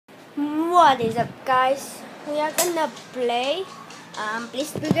What is up, guys? We are gonna play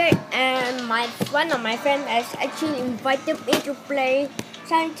Blitz Brigade, and one of my friends has actually invited me to play,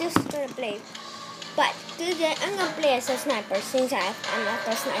 so I'm just gonna play. But today I'm gonna play as a sniper since I'm not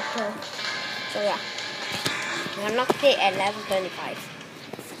a sniper. So yeah, I unlocked it at level 25.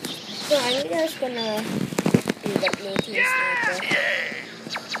 So I'm just gonna be the blue team sniper.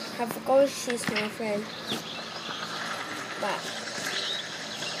 I forgot she's my friend, but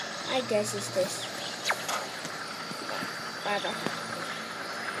I guess it's this. Bye-bye.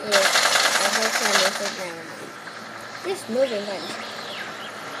 Yeah, I hope I missed it now. Just moving on.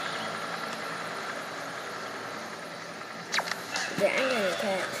 Okay, I'm gonna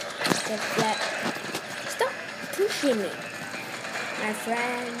attack. The flat. Stop pushing me. My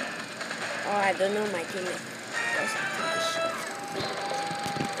friend. Oh, I don't know my teammate.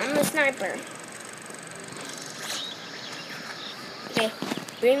 I'm a sniper. Okay,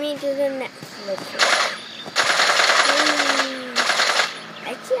 bring me to the next location.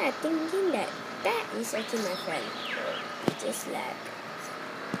 Actually, I'm thinking that is actually my friend. Just lag.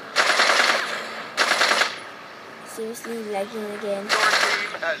 Seriously, lagging again. Your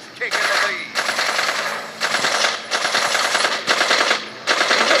team has taken the lead.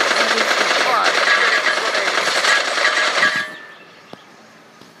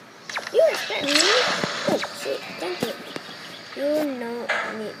 You expect me? Oh, shit, thank you. You don't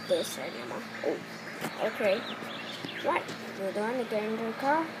need this anymore. Oh, okay. Right, you don't want to get into the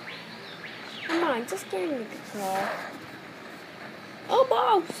car? Come on, just get into the car. Oh,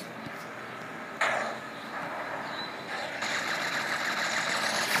 balls!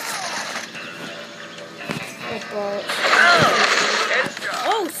 Oh, balls.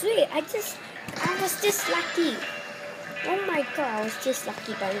 Oh, sweet, I was just lucky. Oh my god, I was just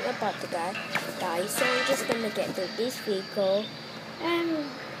lucky, but I'm about to die. So I'm just gonna get to this vehicle and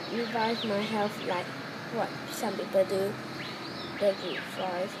revive my health like what some people do. They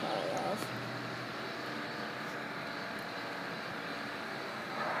revive our health.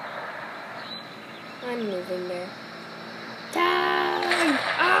 I'm moving there. Time!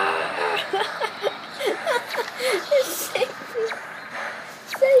 Ah! Save me!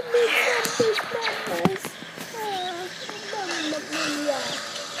 Save me from this madness! Mamma mia!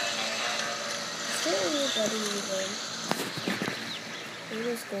 Is there anybody even? I'm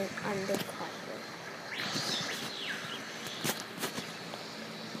just going undercover.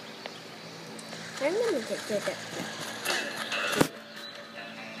 I'm gonna get to that.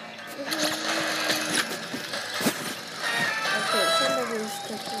 Okay, somebody's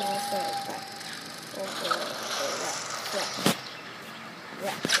taking off their back.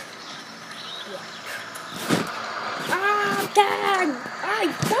 Yeah. Ah, dang!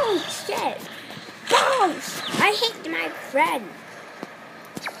 Balls, shit! Balls! I hit my friend!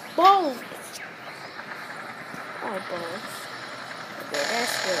 Balls! Oh, balls. Okay,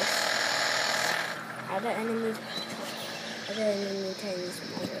 that's this. Other enemy tanks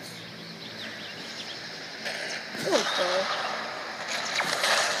smaller. Oh, ball.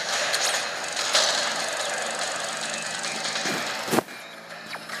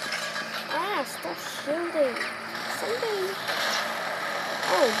 Ah, stop shooting. Something.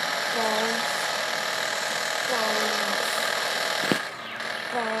 Oh, balls.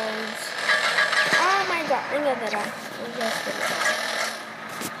 Oh my god, I'm gonna die. I'm just gonna die.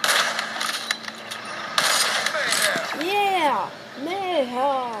 Yeah!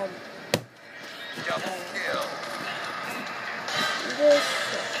 Mayhem! Double kill.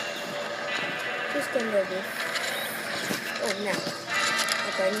 Just gonna do this. Oh, no.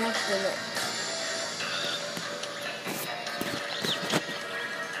 Okay, enough bullets.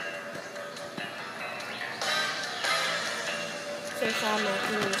 So far, my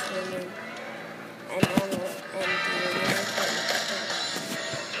team is winning. And almost empty.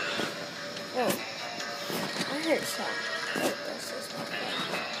 Oh, I heard some. Oh, this is my friend.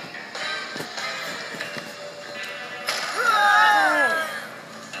 Oh.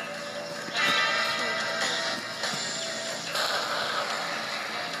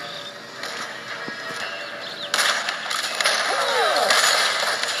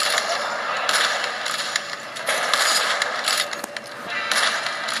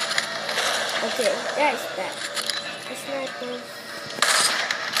 Okay, that's that. The sniper.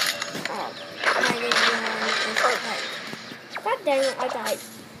 Oh, I didn't know. God dang it, I died.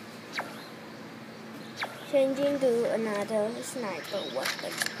 Changing to another sniper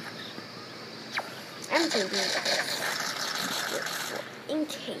weapon. I'm changing this in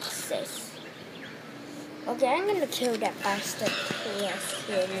cases. Okay, I'm gonna kill that bastard who has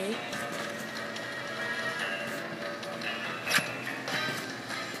killed me.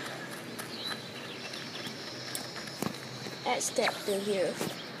 Let's get to here.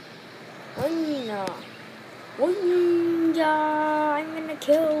 Oh no. Oh yeah. I'm gonna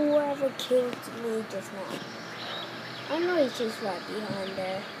kill whoever killed me just now. I know he's just right behind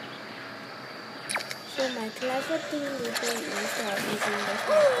there. So my clever thing will be instead of using the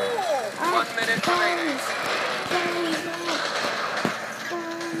sniper. 1 minute remaining.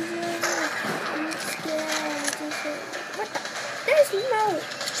 I'm scared. What the? There's no.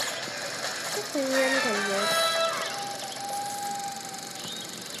 What the hell can you?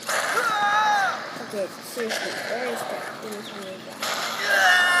 Okay, seriously, where is that thing coming from?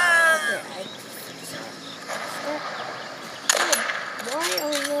 Okay, I stop. Why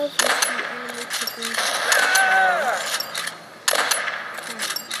on earth is the enemy taking God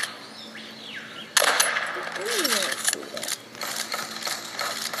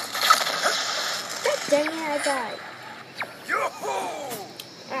dang it, I died. Yoo-hoo!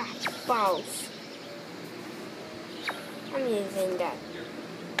 Ah, bounce. I'm using that.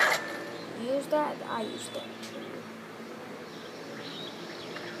 Use that, I use that.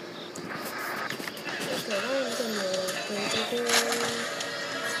 Okay, what I'm gonna do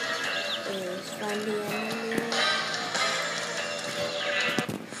is find the enemy.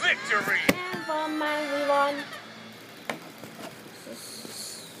 Victory! And for mine, we won.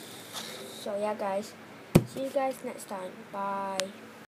 So yeah guys, see you guys next time. Bye.